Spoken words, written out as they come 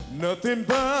Nothing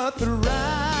but the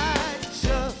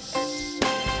righteous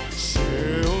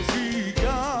shall see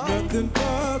God. Nothing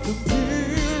but the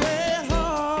pure at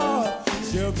heart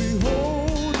shall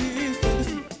behold His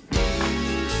face.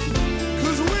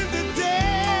 'Cause when the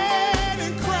dead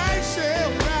in Christ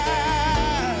shall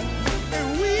rise, and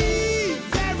we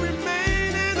that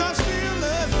remain and are still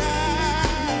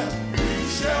alive, we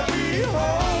shall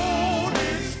behold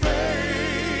His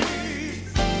face.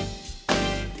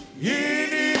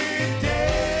 Any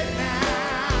day now,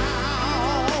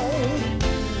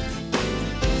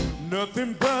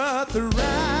 nothing but the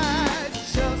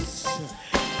righteous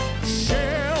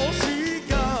shall see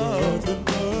God. Nothing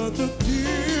but the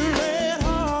pure at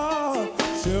heart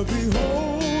shall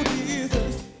behold His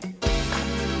face.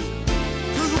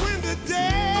 'Cause when the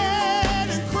dead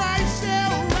in Christ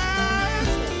shall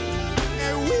rise,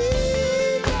 and we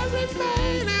that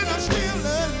remain and are still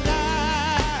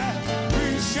alive, we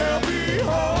shall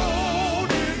behold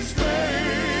His face.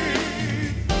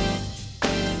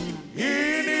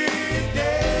 Any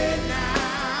day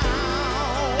now,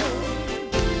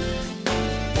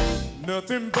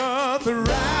 nothing but the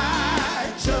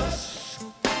righteous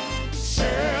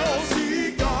shall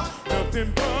see God.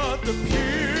 Nothing but the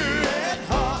pure at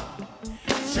heart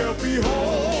shall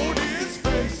behold His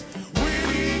face when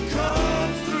He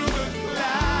comes through the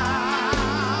clouds.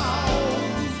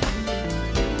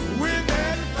 When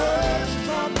that first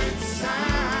trumpet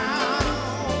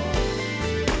sound,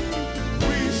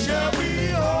 we shall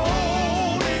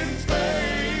behold His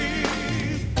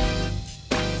face.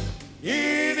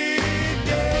 Any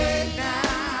day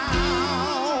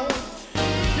now.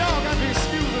 Y'all got to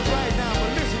excuse us right now,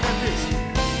 but listen to this.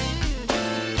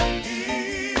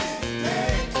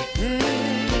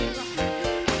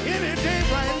 Any day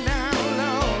right now,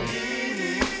 Lord.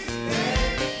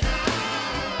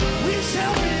 We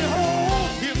shall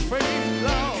behold His face,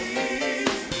 Lord.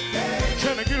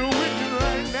 Can I get a witness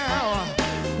right now?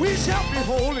 We shall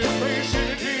behold His face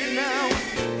any day now.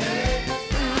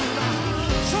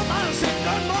 Somebody say,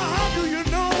 "Grandma, how do you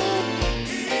know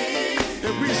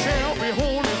that we shall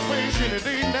behold His face any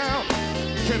day now?"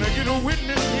 Can I get a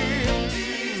witness here?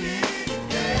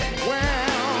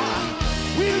 Well,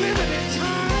 we live in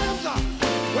times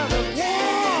where there's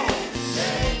wars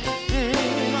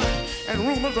and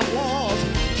rumors of wars.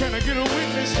 Can I get a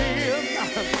witness here?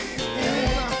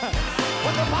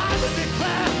 What the Bible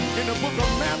declares in the book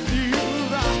of Matthew.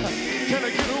 Can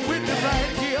I get a witness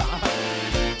right here?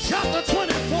 Chapter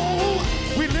 24.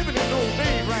 We living in those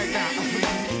days right now.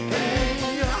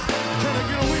 Can I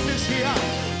get a witness here?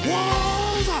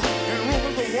 Wars and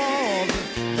rumors of wars.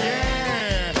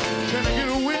 Yeah. Can I get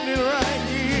a witness right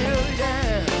here?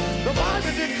 Yeah. The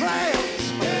Bible declares,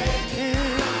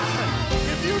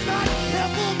 if you're not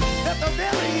careful, that the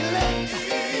very elect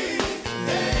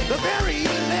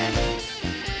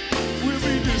will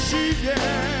be deceived. Yeah.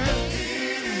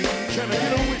 Can I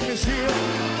get a witness here?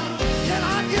 Can I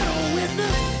get a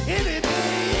witness?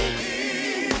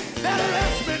 Anything that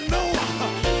lets me know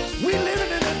we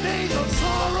living in the days of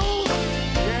sorrow.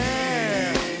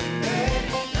 Yeah.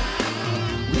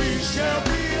 We shall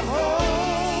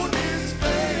behold His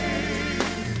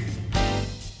face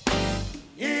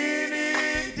any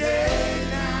day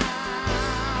now.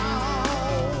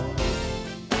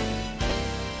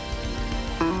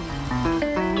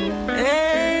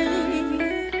 Hey,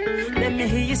 let me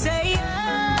hear you say,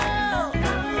 oh,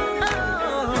 oh.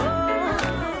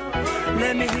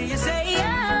 Let me hear you say, oh,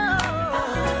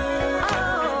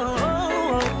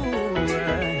 oh.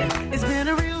 It's been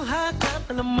a real hot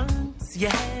couple of months, you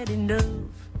had enough.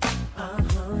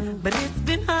 But it's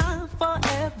been hard for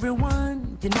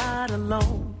everyone, you're not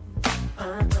alone.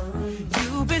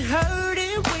 You've been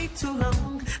hurting way too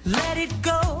long. Let it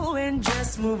go and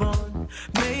just move on.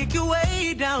 Make your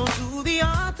way down to the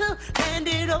altar, hand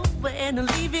it over and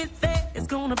leave it there. It's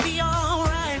gonna be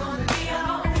alright.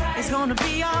 It's gonna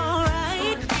be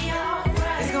alright.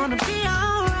 It's gonna be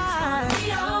alright.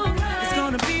 It's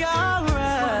gonna be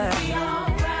alright.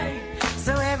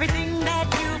 So everything that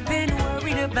you've been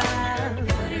worried about,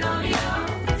 put it on the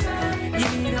altar. You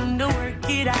need Him to work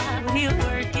it out. He'll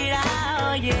work it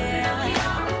out, yeah.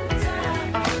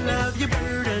 All of your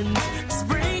burdens, just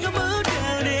bring them all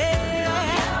down,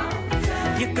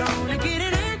 yeah. You're gonna get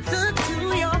an answer to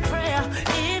your prayer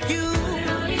if you.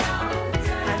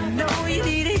 I know you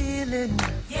need healing,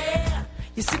 yeah.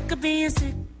 You're sick of being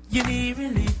sick, you need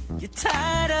relief. You're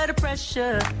tired of the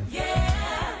pressure,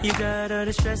 yeah. You got all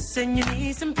the stress and you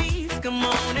need some peace. Come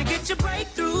on and get your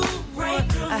breakthrough.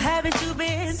 Haven't you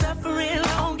been suffering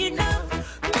long enough?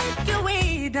 Make your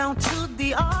way down to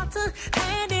the altar,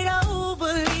 hand it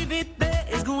over, leave it there.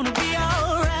 It's gonna be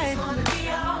alright.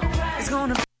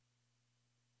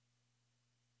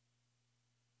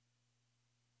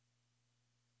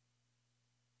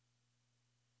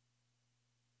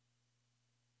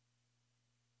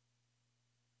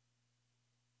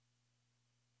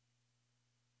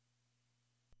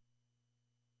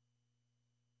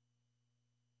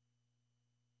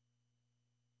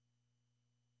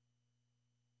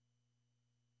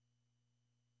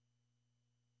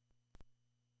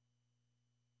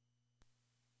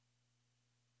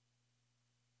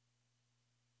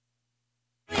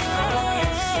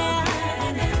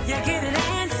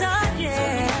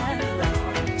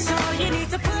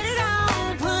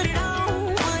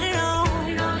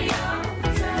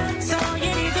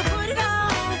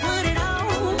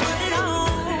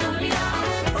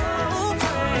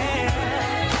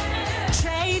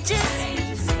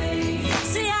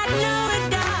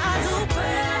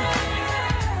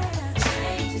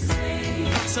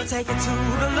 take it to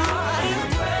the Lord in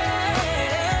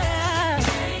prayer.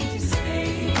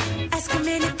 Ask him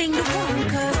anything to work,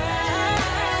 'cause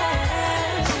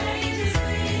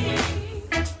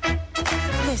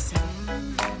listen,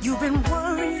 you've been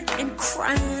worrying and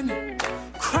crying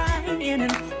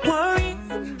and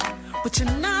worrying, but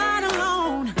you're not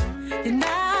alone. You're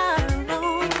not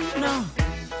alone, no.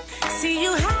 See,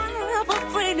 you have a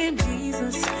friend in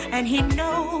Jesus, and he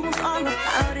knows all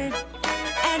about it.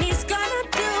 And he's gonna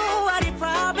do what he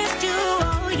promised you,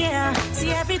 oh yeah.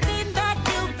 See, everything that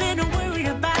you've been worried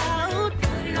about,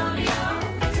 put it on the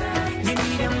altar. You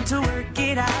need him to work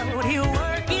it out, he'll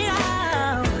work it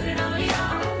out. Put it on the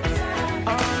altar.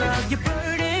 All of your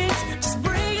burdens, just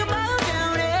bring them all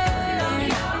down there. Put it on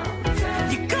the altar.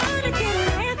 You're gonna get an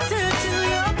answer to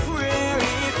your prayer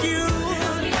if you. Put it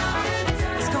on the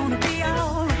altar. It's gonna be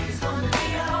alright. It's gonna be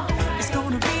alright. It's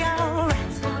gonna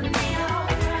be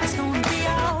alright. It's gonna be alright. It's gonna be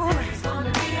alright. It's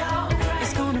gonna be alright.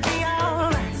 It's gonna be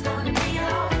alright. It's gonna be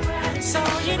alright. So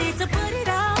you need to put it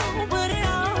on, put it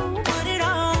on, put it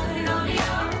on. Put it on the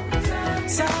altar.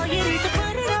 So you need to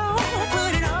put it on,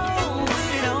 put it on,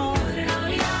 put it on. Put it on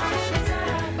the altar.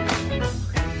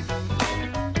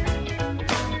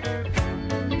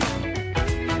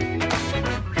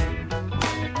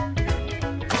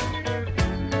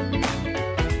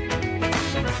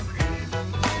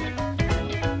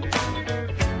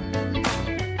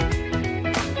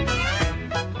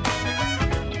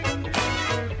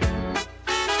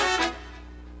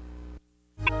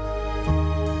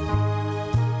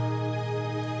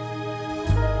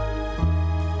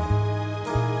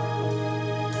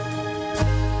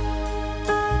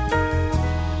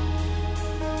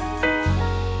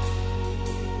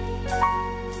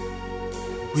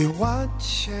 We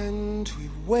watch and we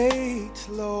wait,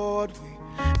 Lord, we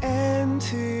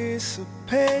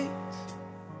anticipate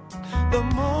the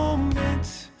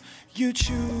moment you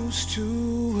choose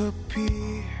to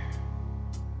appear.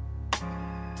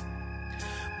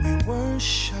 We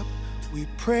worship, we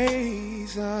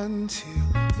praise until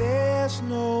there's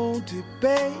no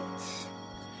debate,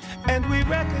 and we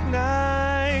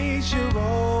recognize you're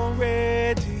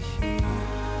already here.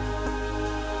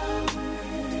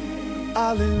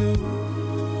 Hallelujah,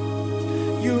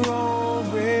 you're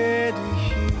already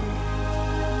here.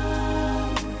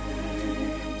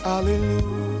 Hallelujah,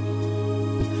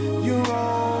 you're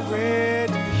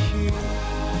already here.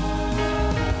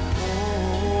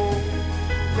 Oh,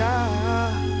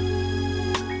 God.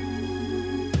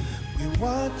 We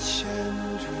watch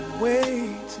and we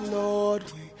wait, Lord,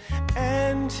 we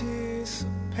anticipate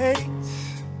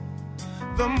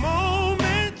the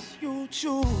moment you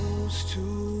choose to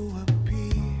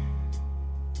appear.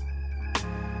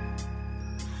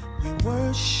 We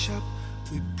worship,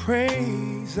 we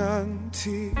praise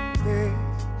until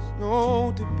there's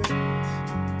no debate,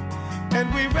 and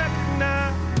we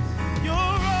recognize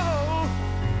you're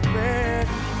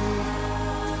already here.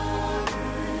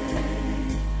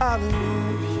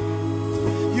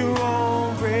 Hallelujah, you're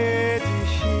already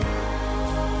here.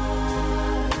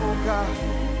 Oh God,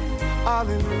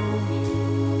 hallelujah,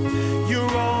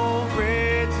 you're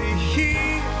already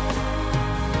here.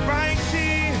 Right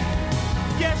here,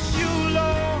 yes you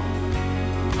Lord.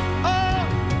 Oh,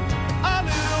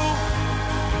 hallelujah,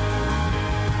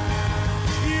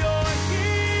 you're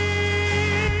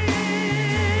here.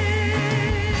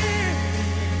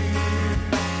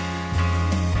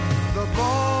 The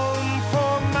balm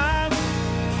for my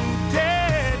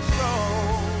dead soul.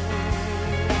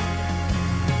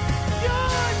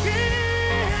 You're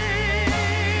here,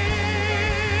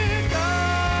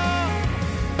 God,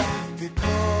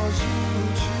 because you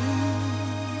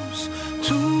choose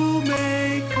to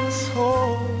make us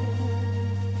whole.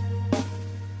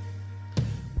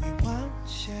 We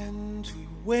watch and we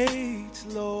wait,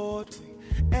 Lord, we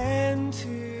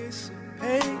anticipate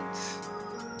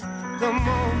the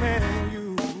moment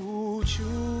you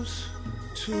choose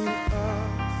to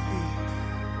appear.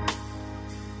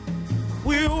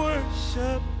 We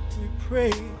worship, we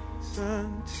praise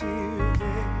until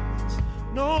there's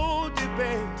no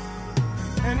debate,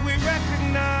 and we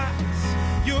recognize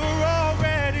you're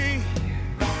already,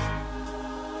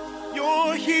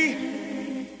 you're here.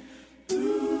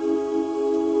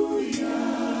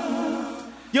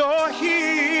 You're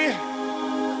here.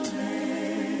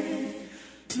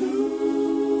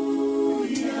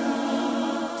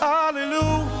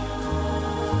 Hallelujah.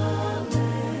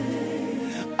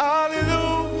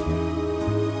 Hallelujah.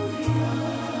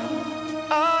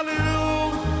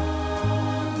 Hallelujah.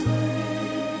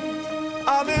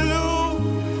 Hallelujah.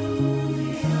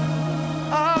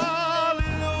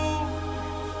 Hallelujah.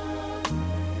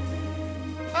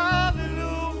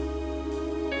 Hallelujah.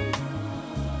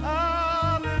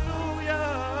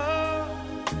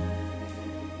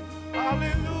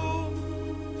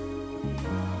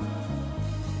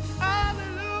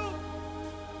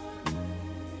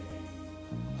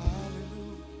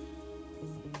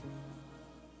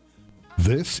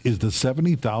 This is the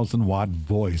 70,000 watt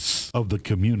voice of the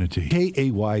community.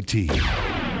 KAYT,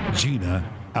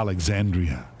 Gina,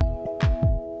 Alexandria.